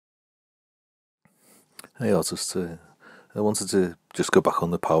Hey artist, I wanted to just go back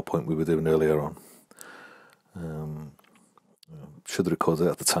on the PowerPoint we were doing earlier on. Um, should have recorded it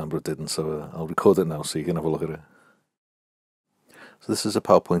at the time, but I didn't, so I'll record it now so you can have a look at it. So this is a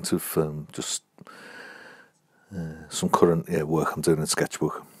PowerPoint of just some current work I'm doing in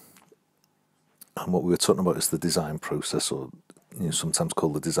Sketchbook. And what we were talking about is the design process, or sometimes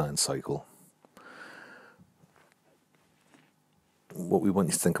called the design cycle. What we want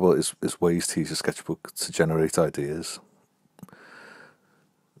you to think about is ways to use your sketchbook to generate ideas.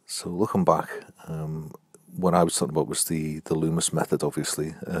 So looking back, what I was talking about was the Loomis method,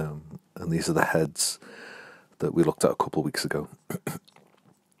 obviously, and these are the heads that we looked at a couple of weeks ago.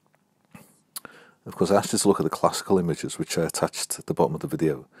 Of course, I asked you to look at the classical images, which I attached at the bottom of the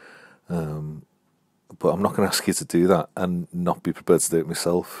video, but I'm not going to ask you to do that and not be prepared to do it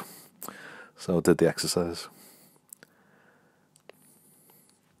myself. So I did the exercise.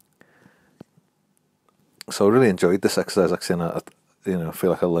 So I really enjoyed this exercise, actually, and I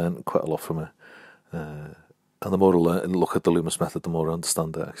feel like I learned quite a lot from it. And the more I learn and look at the Loomis method, the more I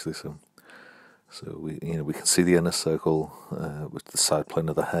understand it, actually. So we can see the inner circle with the side plane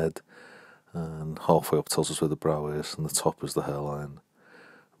of the head, and halfway up tells us where the brow is, and the top is the hairline.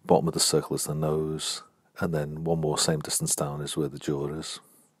 Bottom of the circle is the nose, and then one more same distance down is where the jaw is.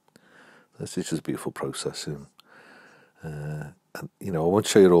 It's just a beautiful process. And I won't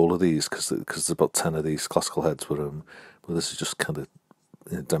show you all of these because there's about 10 of these classical heads, but this is just kind of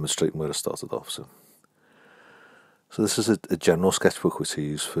demonstrating where I started off. So this is a general sketchbook which I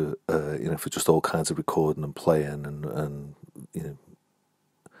use for for just all kinds of recording and playing and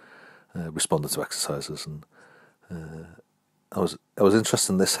responding to exercises. And I was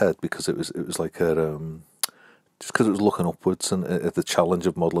interested in this head because it was like just because it was looking upwards, and the challenge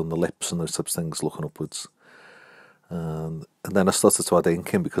of modelling the lips and those types of things looking upwards. And then I started to add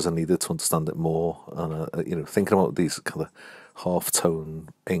ink in because I needed to understand it more. And thinking about these kind of half-tone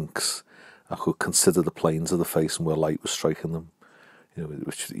inks, I could consider the planes of the face and where light was striking them.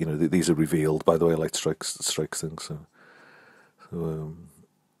 Which these are revealed by the way light strikes things. So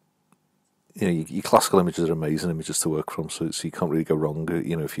your classical images are amazing images to work from. So you can't really go wrong.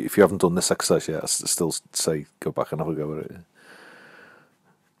 If you haven't done this exercise yet, I still say go back and have a go at it.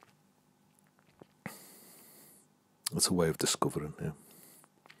 It's a way of discovering,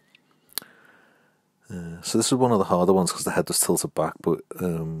 so this is one of the harder ones because the head was tilted back, but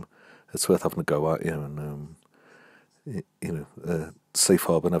it's worth having a go at, and Safe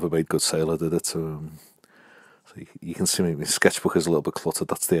Harbour never made good sailor, did it? So you can see my sketchbook is a little bit cluttered.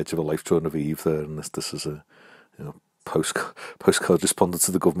 That's the edge of a life drawing of Eve there, and this is a postcard responded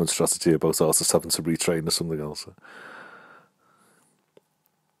to the government strategy about artists having to retrain or something else.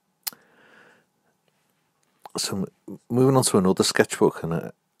 So moving on to another sketchbook,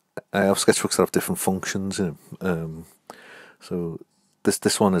 and I have sketchbooks that have different functions. So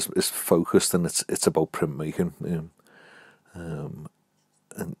this one is focused, and it's about printmaking. And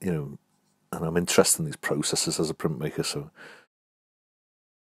I'm interested in these processes as a printmaker. So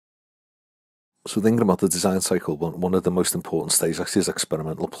thinking about the design cycle, one of the most important stages actually is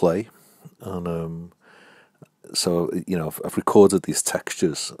experimental play, and so I've recorded these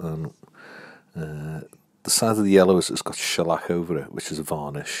textures, and the side of the yellow has got shellac over it, which is a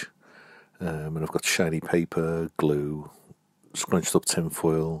varnish. And I've got shiny paper, glue, scrunched up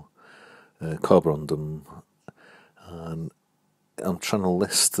tinfoil, carborundum, and I'm trying to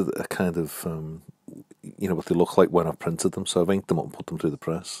list a kind of, what they look like when I've printed them. So I've inked them up and put them through the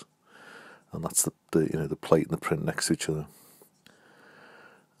press. And that's the plate and the print next to each other.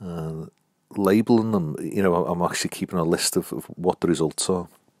 Labelling them, I'm actually keeping a list of what the results are.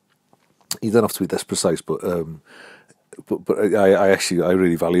 You don't have to be this precise, but I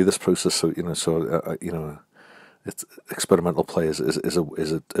really value this process. So it's experimental play is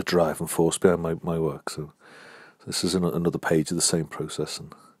a driving force behind my work. So this is another page of the same process,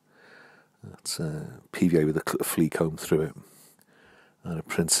 and it's PVA with a flea comb through it, and it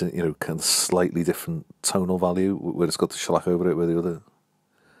prints in kind of slightly different tonal value where it's got the shellac over it, where the other.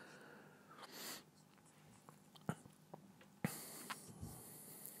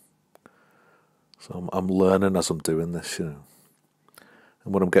 So I'm learning as I'm doing this, and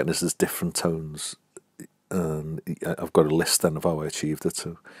what I'm getting is there's different tones, and I've got a list then of how I achieved it.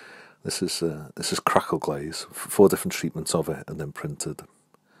 So this is crackle glaze, 4 different treatments of it, and then printed.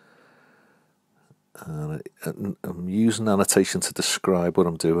 And I'm using annotation to describe what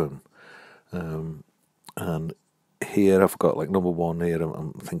I'm doing, and here I've got like number 1 here.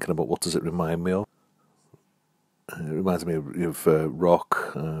 I'm thinking about what does it remind me of. It reminds me of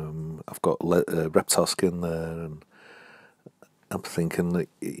rock. I've got reptile skin there, and I'm thinking like,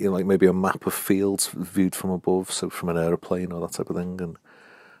 like maybe a map of fields viewed from above, so from an aeroplane or that type of thing,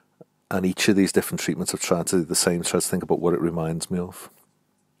 and each of these different treatments I've tried to do the same, try to think about what it reminds me of.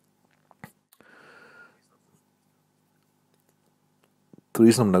 The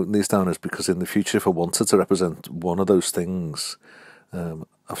reason I'm noting these down is because in the future, if I wanted to represent one of those things,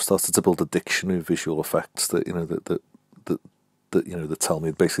 I've started to build a dictionary of visual effects that that tell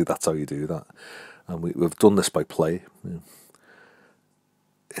me basically that's how you do that, and we've done this by play.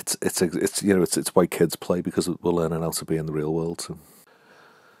 It's why kids play, because we're learning how to be in the real world.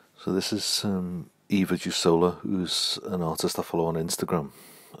 So this is Eva Giusola, who's an artist I follow on Instagram,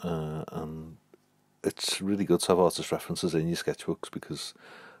 and it's really good to have artist references in your sketchbooks because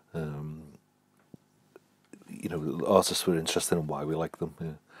artists were interested in why we like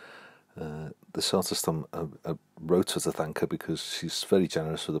them. This artist I wrote her to thank her because she's very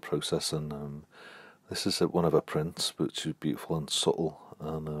generous with the process, and this is one of her prints, which is beautiful and subtle,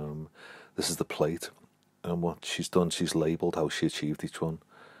 and this is the plate, and what she's done, she's labelled how she achieved each one.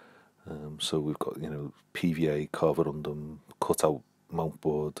 So we've got PVA, carborundum, cut out mount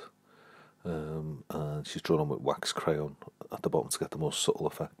board, and she's drawn on with wax crayon at the bottom to get the most subtle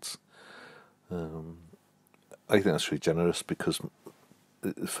effects. I think that's really generous because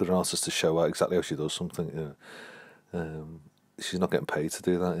for an artist to show out exactly how she does something, she's not getting paid to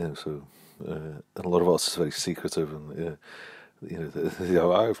do that. So and a lot of artists are very secretive, and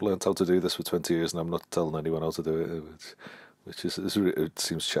I've learned how to do this for 20 years, and I'm not telling anyone how to do it, which it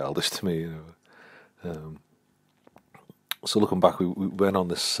seems childish to me. So looking back, we went on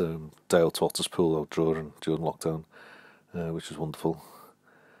this day out to Otterspool out during lockdown, which was wonderful.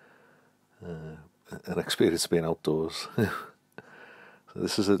 An experience being outdoors. So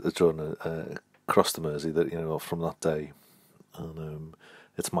this is a drawing across the Mersey that from that day, and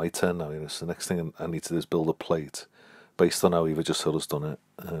it's my turn now. So the next thing I need to do is build a plate based on how Eva Giusola's done it,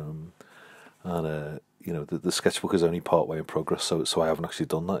 and the sketchbook is only part way in progress, so I haven't actually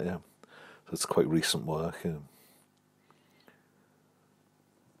done that yet. So it's quite recent work.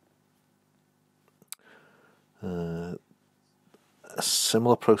 A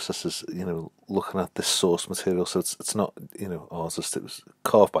similar process is looking at this source material. So it's not artist. It was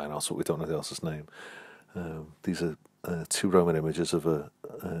carved by an artist, but we don't know the artist's name. These are two Roman images of the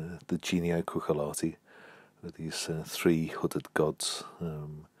Genii Cucullati, with these three hooded gods.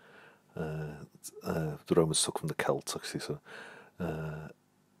 The Romans took from the Celts, actually. So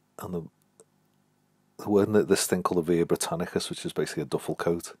and the word in this thing called the Via Britannicus, which is basically a duffel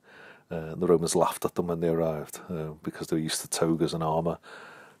coat. The Romans laughed at them when they arrived because they were used to togas and armour,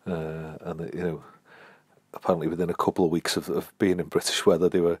 and apparently within a couple of weeks of being in British weather,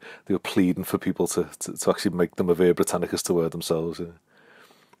 they were pleading for people to actually make them a Via Britannicus to wear themselves.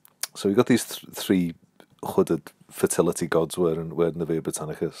 So we got these three hooded fertility gods wearing the Via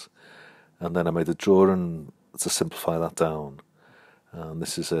Britannicus, and then I made a drawing to simplify that down, and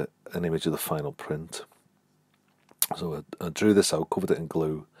this is an image of the final print. So I drew this out, covered it in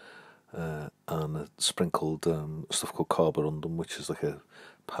glue, and sprinkled stuff called carborundum, which is like a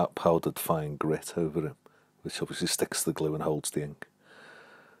powdered fine grit over it, which obviously sticks to the glue and holds the ink.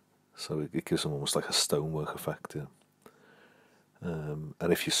 So it gives them almost like a stonework effect. And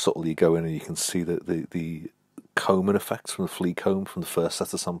if you subtly go in and you can see the combing effects from the flea comb from the first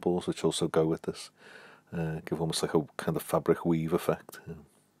set of samples, which also go with this, give almost like a kind of fabric weave effect.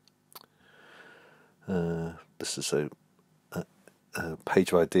 This is a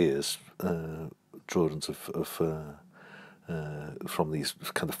page of ideas, drawings of from these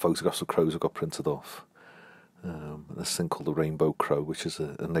kind of photographs of crows that got printed off. This thing called the rainbow crow, which is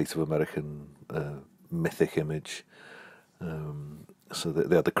a Native American mythic image. So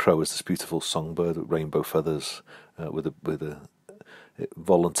they had the crow as this beautiful songbird with rainbow feathers, it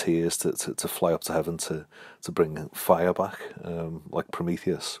volunteers to fly up to heaven to bring fire back, like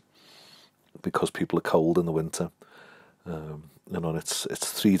Prometheus, because people are cold in the winter. And on its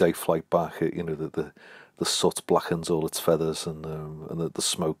 3-day flight back, the soot blackens all its feathers, and the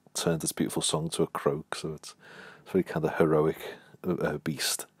smoke turns its beautiful song to a croak. So it's very kind of heroic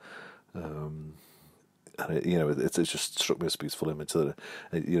beast. And it just struck me as a beautiful image that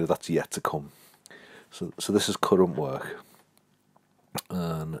that's yet to come. So this is current work,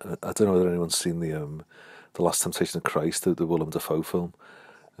 and I don't know whether anyone's seen the Last Temptation of Christ, the Willem Dafoe film.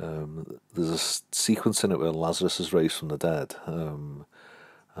 There's a sequence in it where Lazarus is raised from the dead, and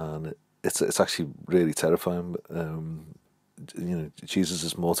it's actually really terrifying. Jesus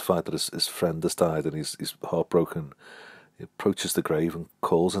is mortified that his friend has died, and he's heartbroken. He approaches the grave and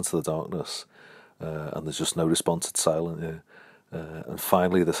calls into the darkness, and there's just no response. It's silent. And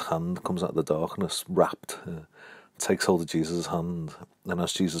finally, this hand comes out of the darkness, wrapped, takes hold of Jesus' hand, and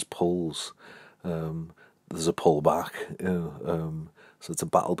as Jesus pulls, there's a pull back. So it's a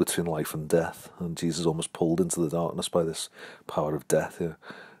battle between life and death, and Jesus almost pulled into the darkness by this power of death.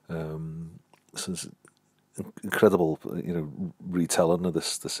 So it's incredible, retelling of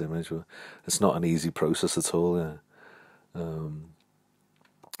this image. It's not an easy process at all.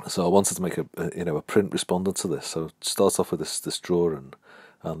 So I wanted to make a print responding to this. So it starts off with this drawing,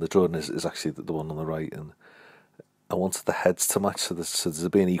 and the drawing is actually the one on the right, and I wanted the heads to match, so there's to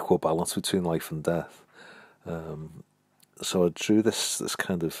be an equal balance between life and death. So I drew this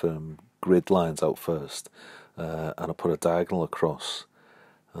kind of grid lines out first, and I put a diagonal across,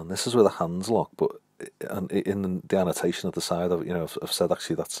 and this is where the hands lock. But and in the annotation at the side, I've said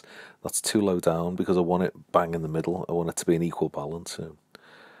actually that's too low down because I want it bang in the middle. I want it to be an equal balance.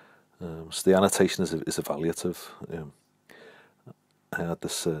 So the annotation is evaluative. I had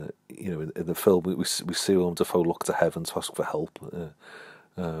this, in the film we see Willem Dafoe look to heaven to ask for help,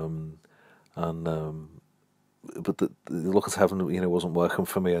 but the look at heaven, wasn't working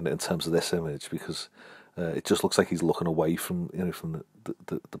for me in terms of this image, because it just looks like he's looking away from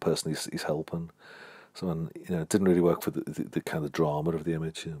the person he's helping. So it didn't really work for the kind of drama of the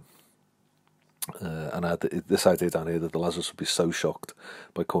image. And I had this idea down here that the Lazarus would be so shocked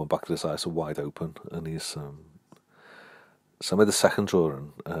by coming back to his eyes are wide open, and he's. So I made the second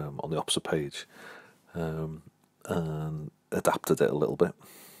drawing on the opposite page, and adapted it a little bit.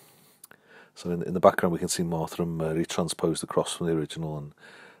 So in the background we can see Martha and Mary transposed across from the original, and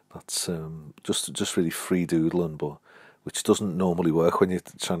that's just really free doodling, but which doesn't normally work when you're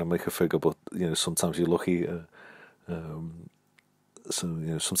trying to make a figure. But sometimes you're lucky.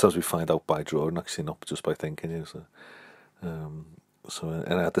 So sometimes we find out by drawing, actually, not just by thinking. And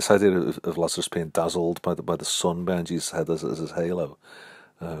I had this idea of Lazarus being dazzled by the sun behind Jesus' head as his halo,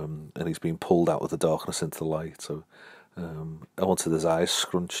 and he's being pulled out of the darkness into the light. So I wanted his eyes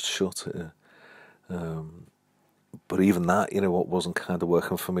scrunched shut. But even that, what wasn't kind of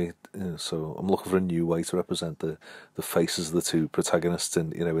working for me. So I'm looking for a new way to represent the faces of the two protagonists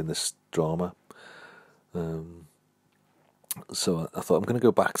in this drama. So I thought I'm going to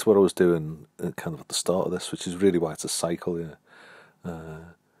go back to what I was doing kind of at the start of this, which is really why it's a cycle.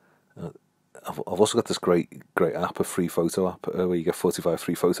 I've also got this great app, a free photo app, where you get 45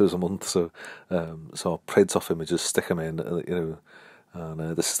 free photos a month. So I'll print off images, stick them in, and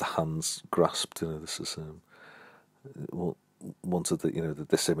this is the hands grasped. This is wanted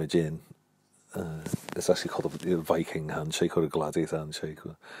this image in. It's actually called a Viking handshake or a gladiator handshake,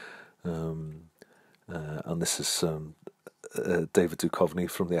 and this is David Duchovny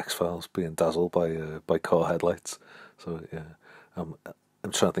from the X-Files being dazzled by car headlights. So I'm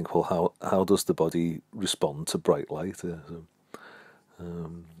trying to think, well, how does the body respond to bright light?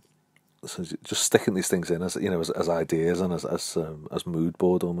 So just sticking these things in as ideas and as mood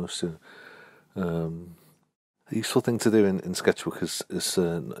board almost. A useful thing to do in Sketchbook is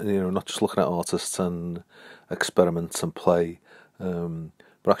not just looking at artists and experiments and play,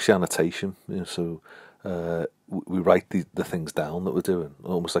 but actually annotation. So we write the things down that we're doing,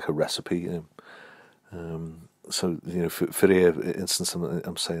 almost like a recipe. So for here instance,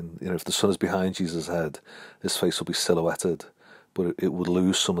 I'm saying if the sun is behind Jesus' head, his face will be silhouetted, but it would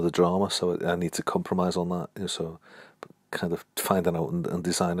lose some of the drama. So I need to compromise on that. So kind of finding out and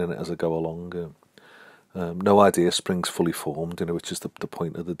designing it as I go along. No idea springs fully formed, which is the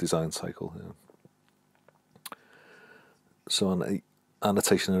point of the design cycle. So on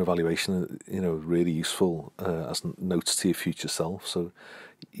annotation and evaluation, really useful as notes to your future self. So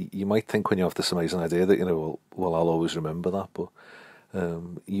you might think when you have this amazing idea that well I'll always remember that, but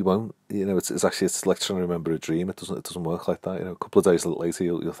you won't. It's like trying to remember a dream. It doesn't work like that. A couple of days later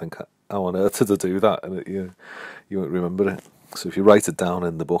you'll think, how on earth did I do that? And you won't remember it. So if you write it down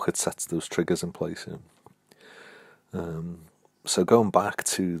in the book, it sets those triggers in place. So going back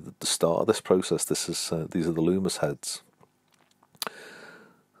to the start of this process, these are the Loomis heads.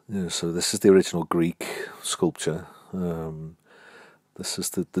 So this is the original Greek sculpture. This is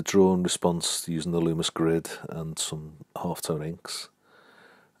the drawn response using the Loomis grid and some halftone inks.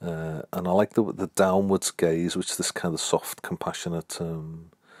 And I like the downwards gaze, which is this kind of soft, compassionate.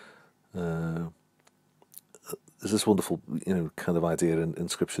 There's this wonderful, kind of idea in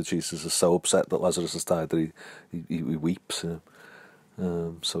Scripture. Jesus is so upset that Lazarus has died that he weeps.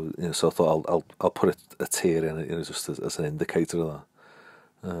 So I thought I'll put a tear in it, just as an indicator of that.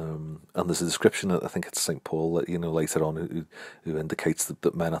 And there's a description, I think it's St. Paul, that later on, who indicates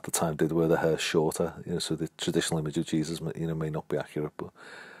that men at the time did wear their hair shorter. So the traditional image of Jesus, may not be accurate, but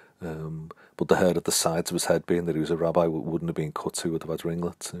the hair at the sides of his head, being that he was a rabbi, wouldn't have been cut. He would have had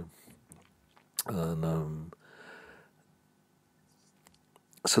ringlets. And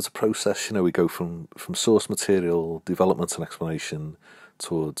So it's a process, we go from source material development and explanation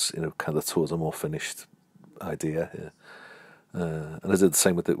towards, kind of towards a more finished idea here. And I did the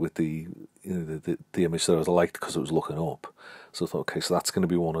same with the image that I liked because it was looking up. So I thought, okay, so that's going to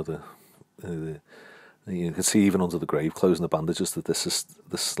be one of the you can see even under the grave clothes and the bandages that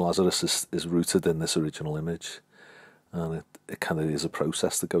this Lazarus is rooted in this original image, and it kind of is a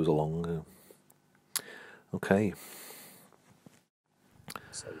process that goes along. Okay,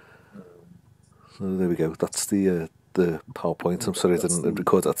 so there we go. That's the PowerPoint. I'm sorry I didn't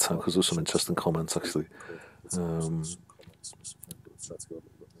record that time because there was some interesting comments actually.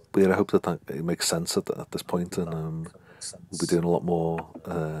 But yeah, I hope that it makes sense at this point, and we'll be doing a lot more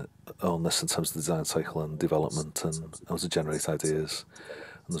on this in terms of the design cycle and development and how to generate ideas.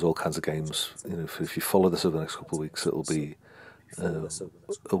 And there's all kinds of games. If you follow this over the next couple of weeks, it'll be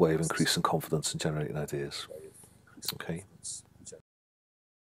a way of increasing confidence and generating ideas. Okay.